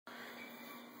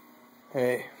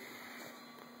Hey,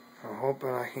 I'm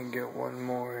hoping I can get one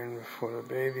more in before the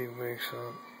baby wakes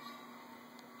up.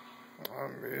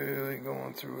 I'm really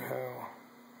going through hell.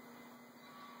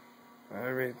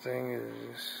 Everything is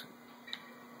just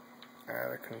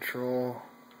out of control.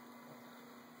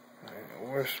 The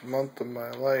worst month of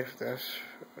my life,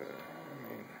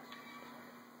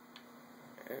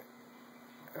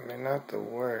 not the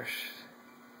worst.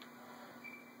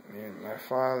 My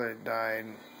father died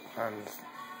on...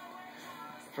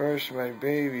 First, my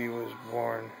baby was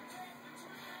born.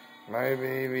 My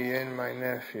baby and my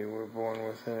nephew were born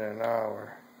within an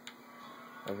hour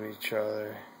of each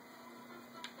other.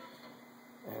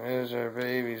 And as our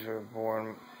babies were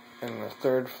born in the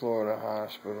 3rd Florida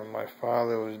hospital, my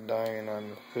father was dying on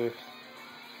the 5th.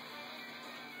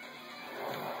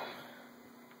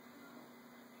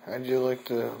 How'd you like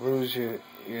to lose your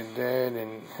dad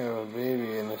and have a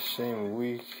baby in the same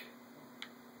week?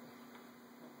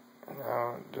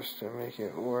 Now, just to make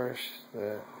it worse,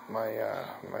 that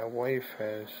my wife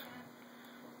has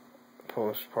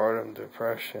postpartum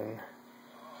depression.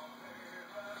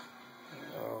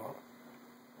 So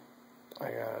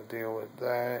I gotta deal with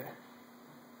that.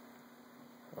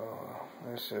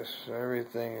 It's just,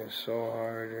 everything is so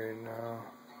hard right now.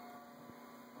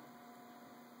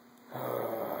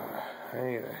 I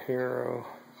need a hero.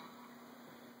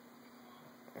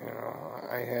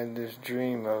 I had this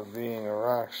dream of being a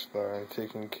rock star,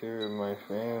 taking care of my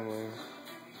family.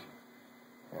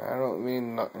 And I don't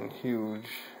mean nothing huge.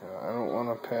 I don't want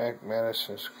to pack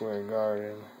Madison Square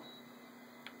Garden.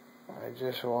 I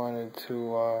just wanted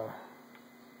to,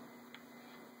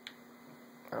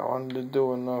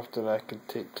 do enough that I could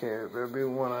take care of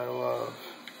everyone I love.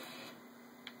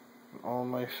 All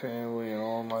my family and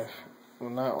all my,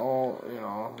 not all,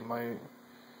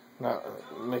 not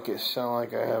make it sound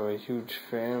like I have a huge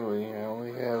family. I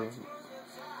only have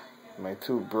my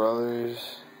 2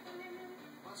 brothers.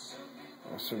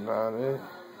 That's about it.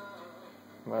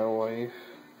 My wife,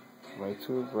 my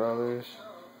 2 brothers,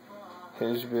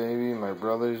 his baby, my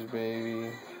brother's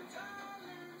baby.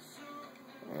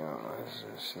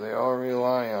 They all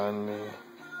rely on me.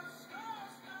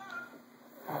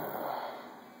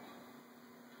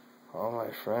 All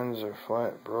my friends are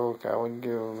flat broke. I would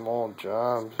give them all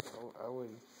jobs.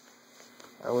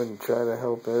 I would try to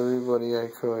help everybody I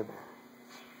could.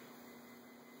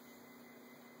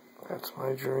 That's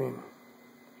my dream.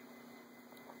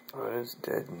 But it's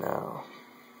dead now.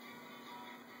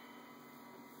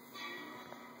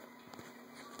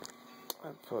 I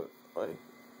put, I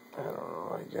don't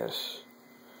know, I guess,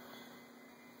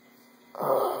 I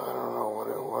don't know what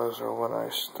it was or when I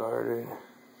started.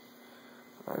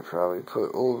 I probably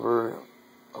put over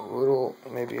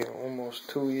maybe almost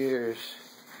 2 years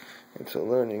into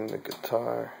learning the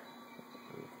guitar.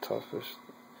 The toughest.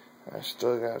 I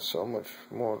still got so much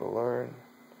more to learn.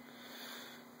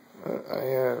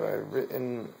 I've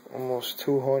written almost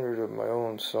 200 of my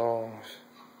own songs.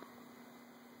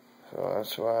 So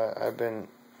that's why I've been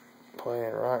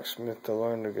playing Rocksmith to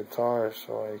learn the guitar,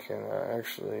 so I can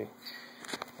actually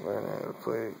learn how to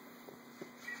play.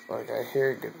 I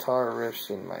hear guitar riffs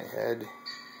in my head,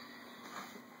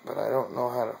 but I don't know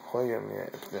how to play them yet,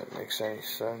 if that makes any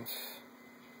sense.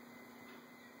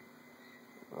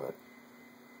 But,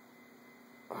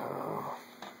 I don't know.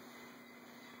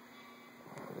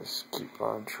 I just keep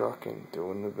on trucking,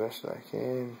 doing the best I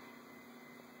can.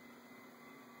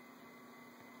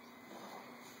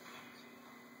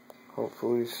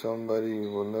 Hopefully somebody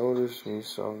will notice me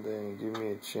someday and give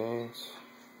me a chance.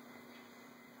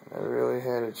 I really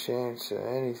had a chance at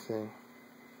anything.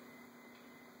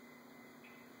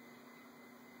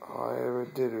 All I ever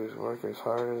did was work as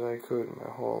hard as I could my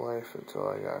whole life until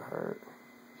I got hurt.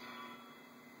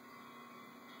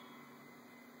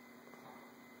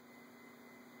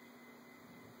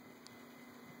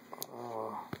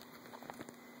 Oh,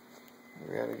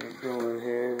 I gotta get going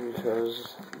here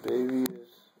because baby is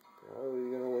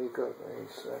probably gonna wake up any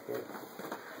second.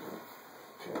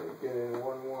 Try to get in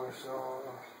one more song.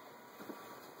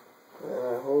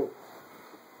 And I hope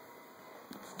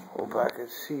I could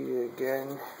see you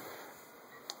again.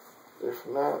 If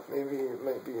not, maybe it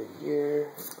might be a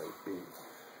year. It might be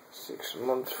 6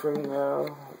 months from now.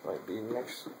 It might be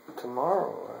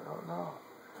tomorrow. I don't know.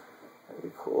 It'd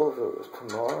be cool if it was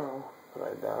tomorrow, but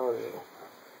I doubt it.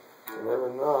 You never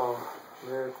know.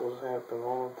 Miracles happen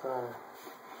all the time.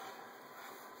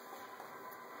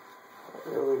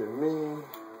 Not really to me.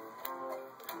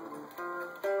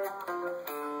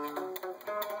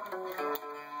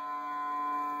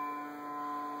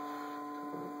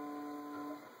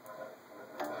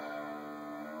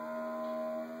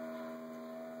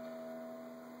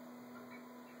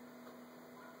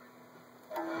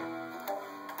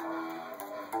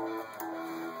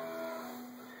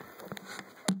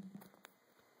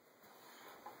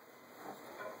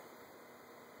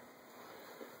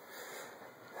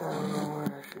 I don't know where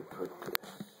I should put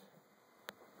this.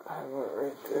 I have it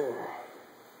right there.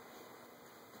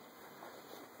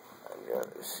 I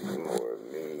gotta see more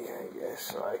of me, I guess,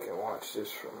 so I can watch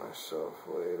this for myself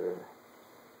later.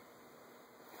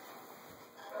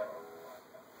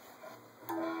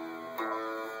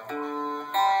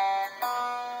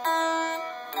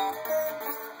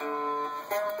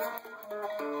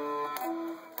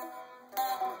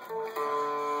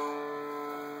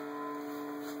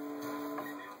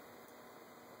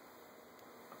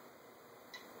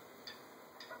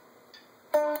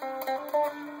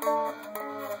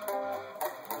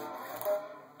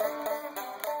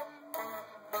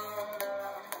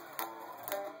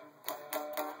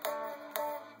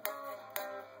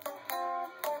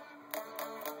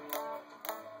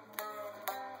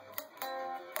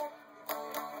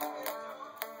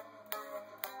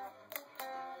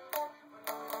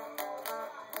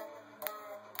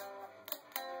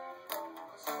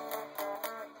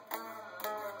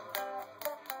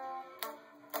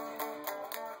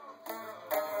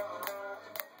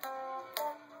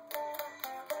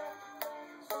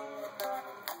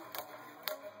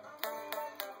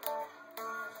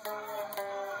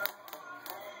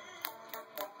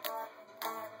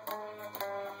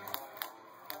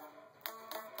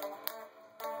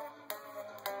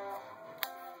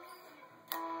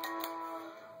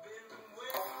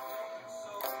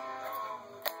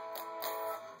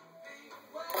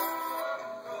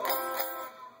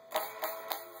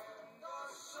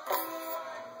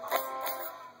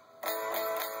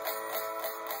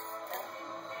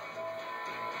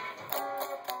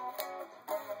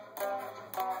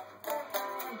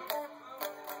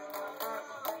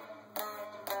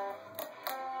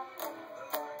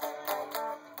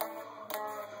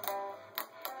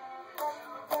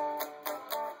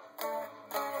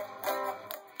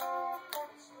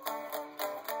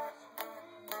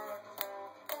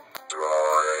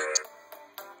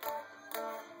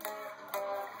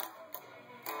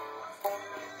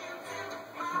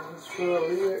 That's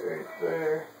probably it right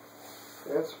there.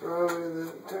 That's probably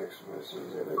the text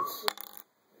message and it's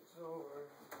over.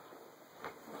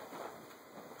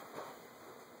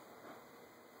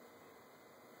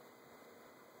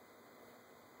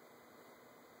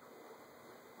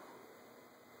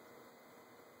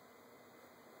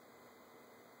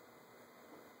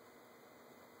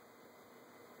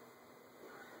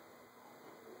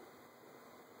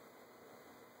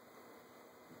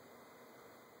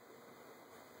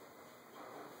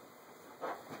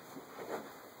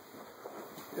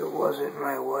 It wasn't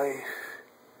my wife.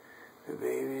 The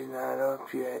baby's not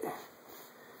up yet.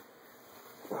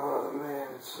 Oh man,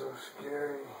 it's so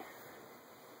scary.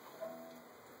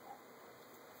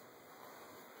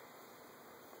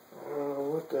 I don't know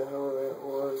what the hell that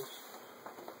was.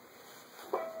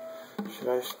 Should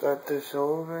I start this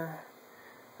over?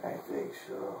 I think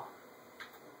so.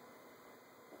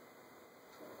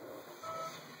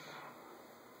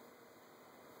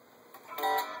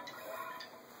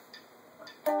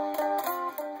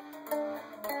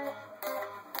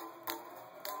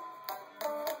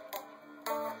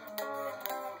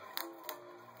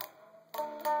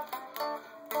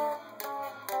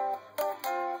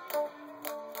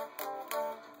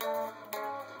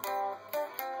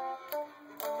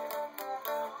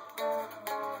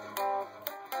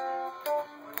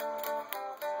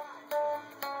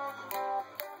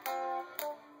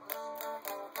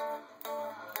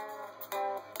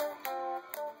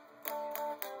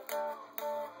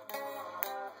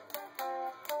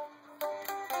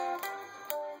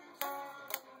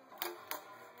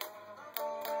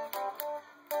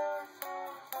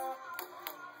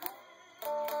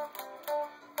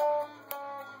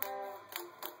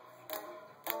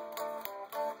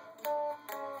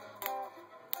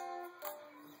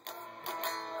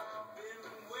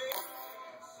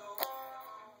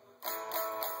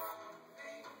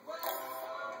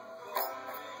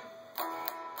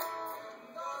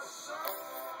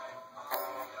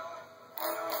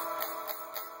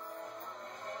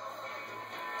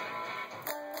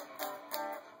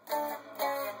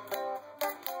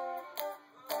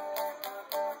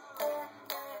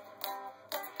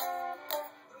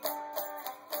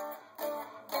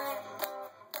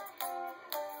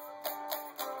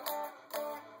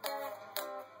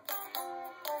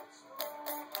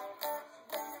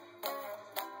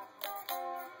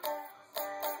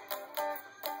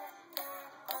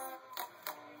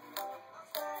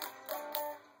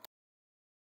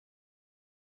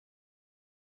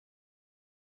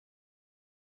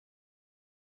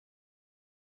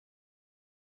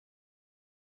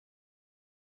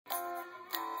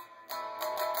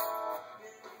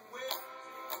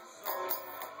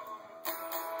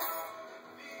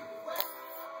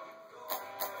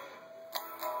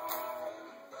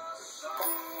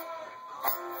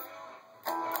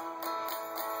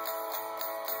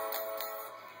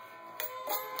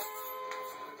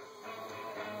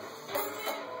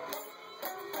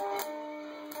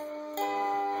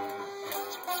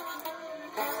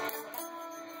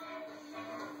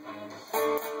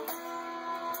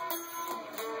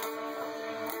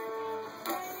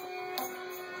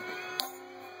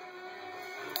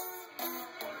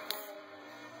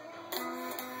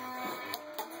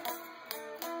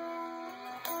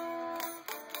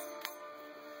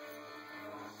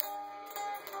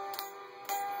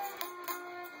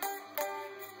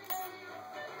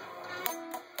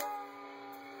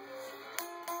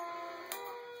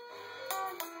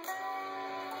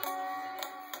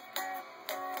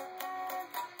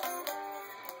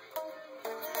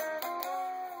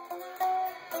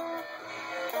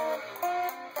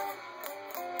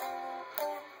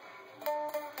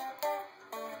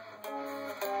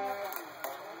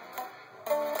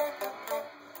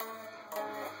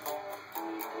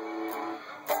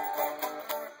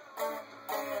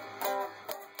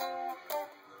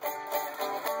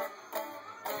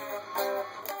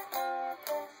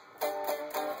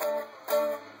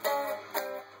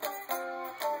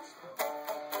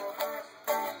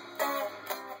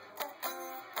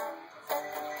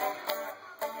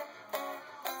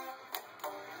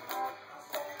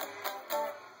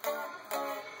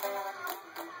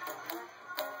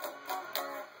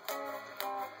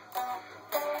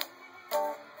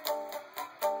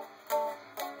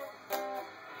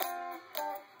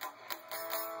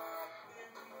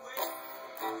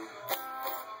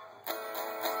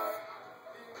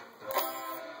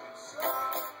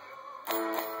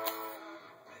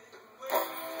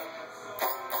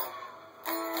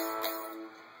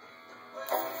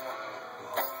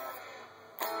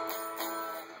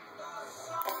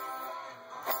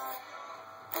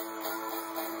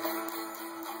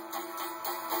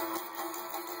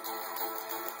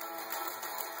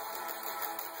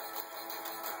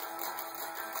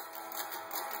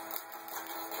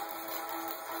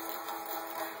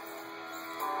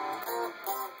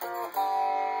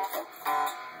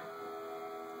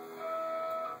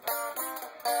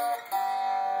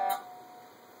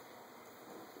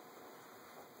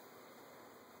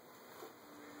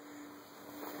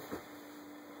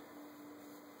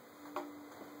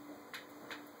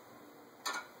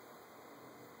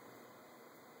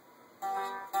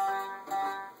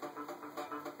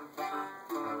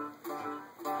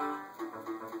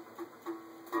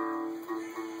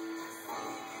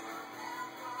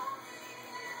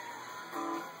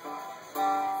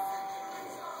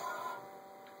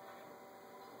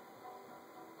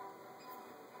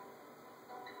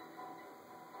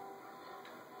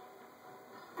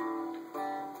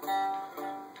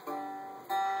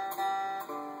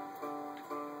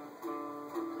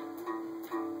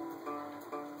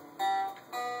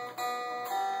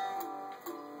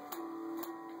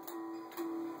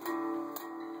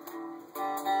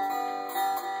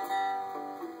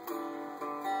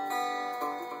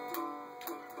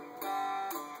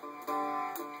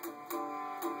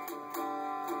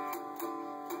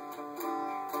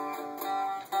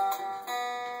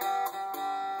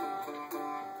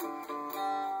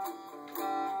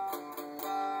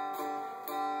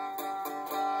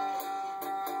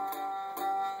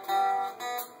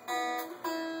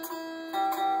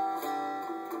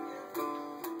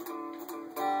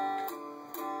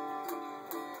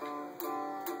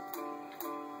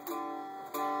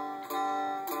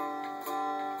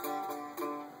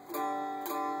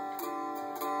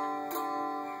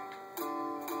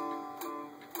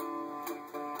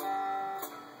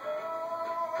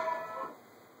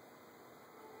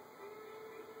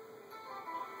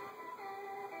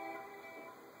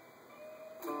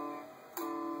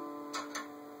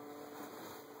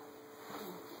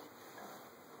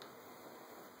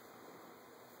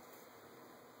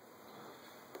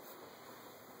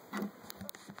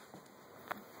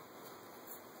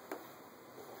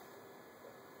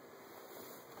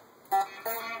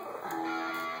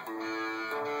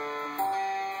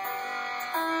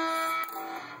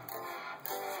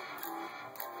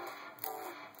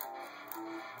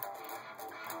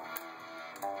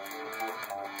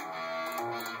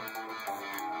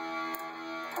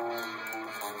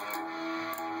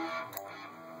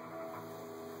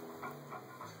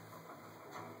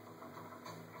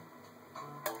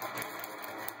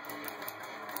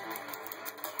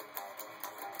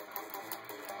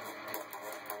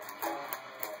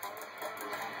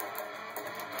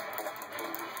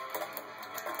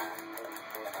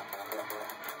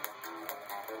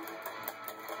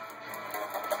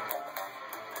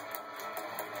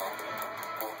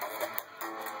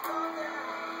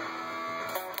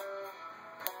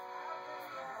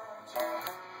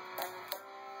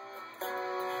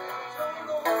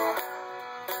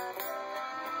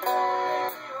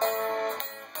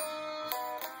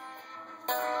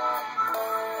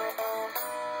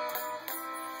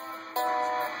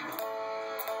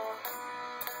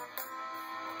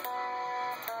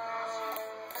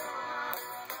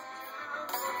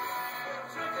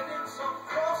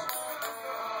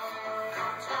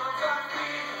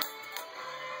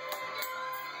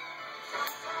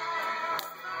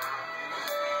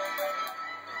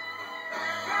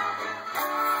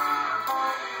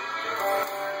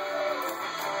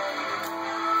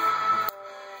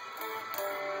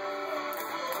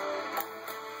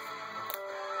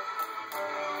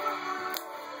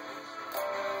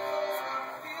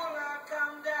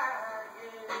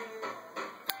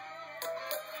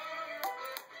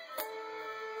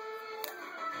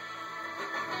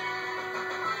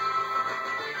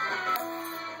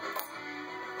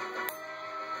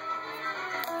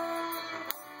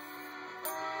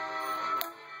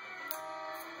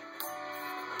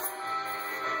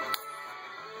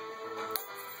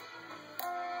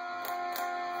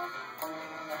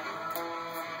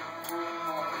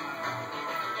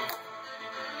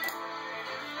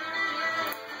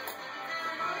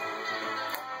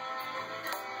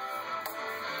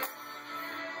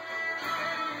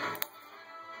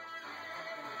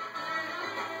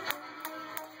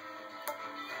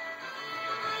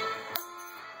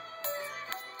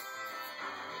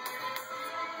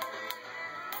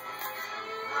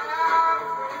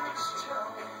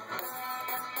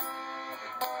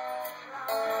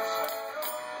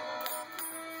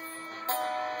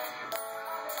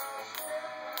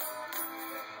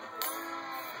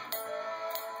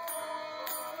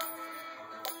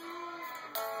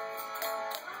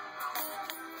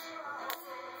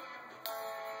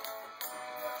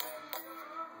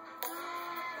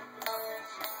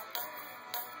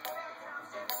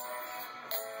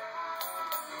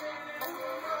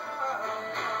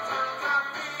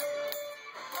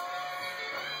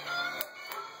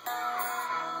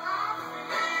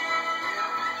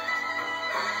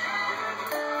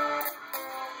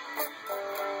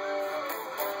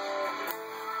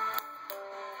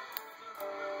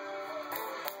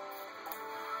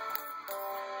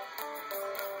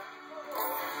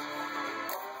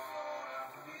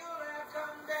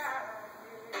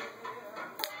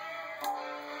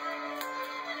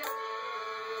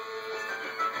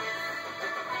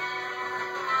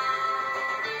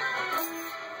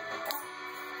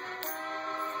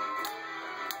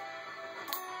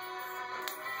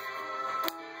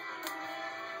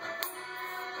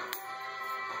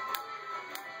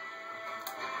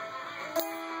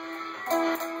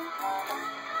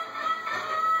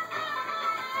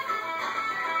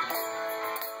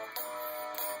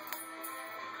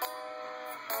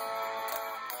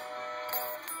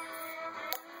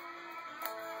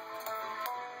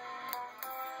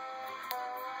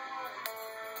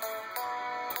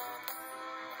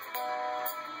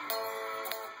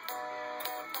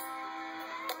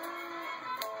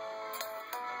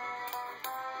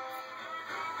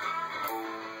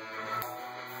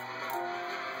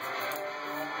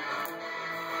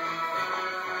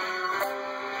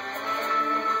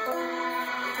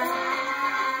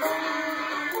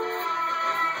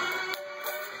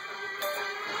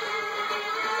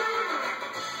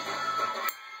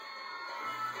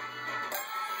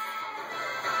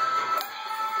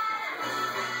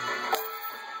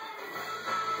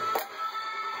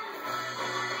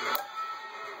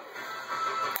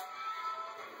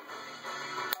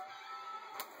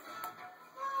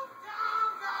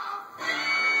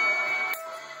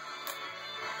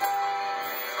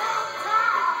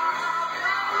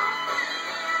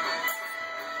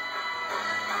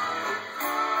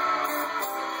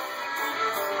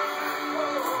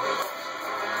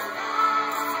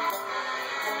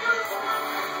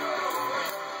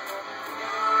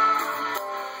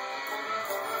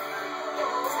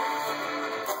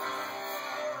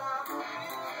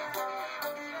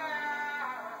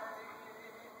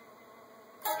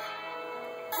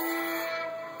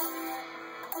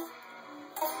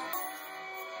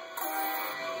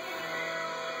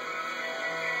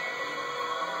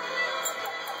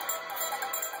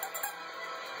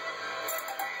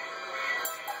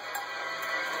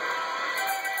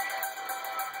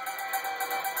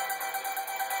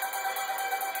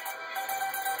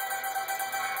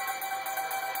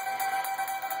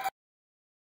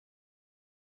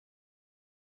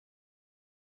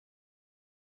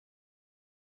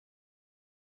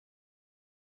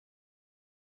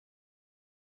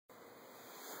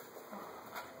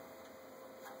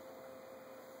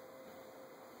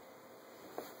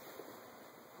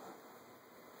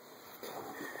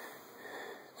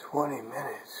 20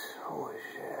 minutes. Holy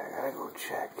shit, I gotta go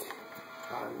check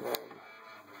on them.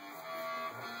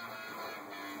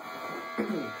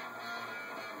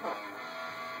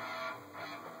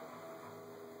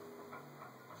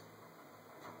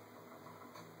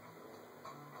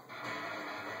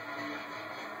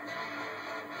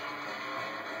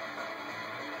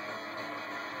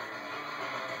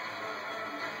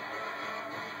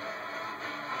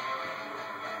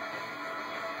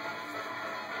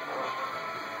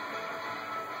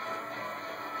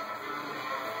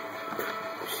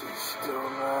 She's still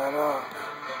not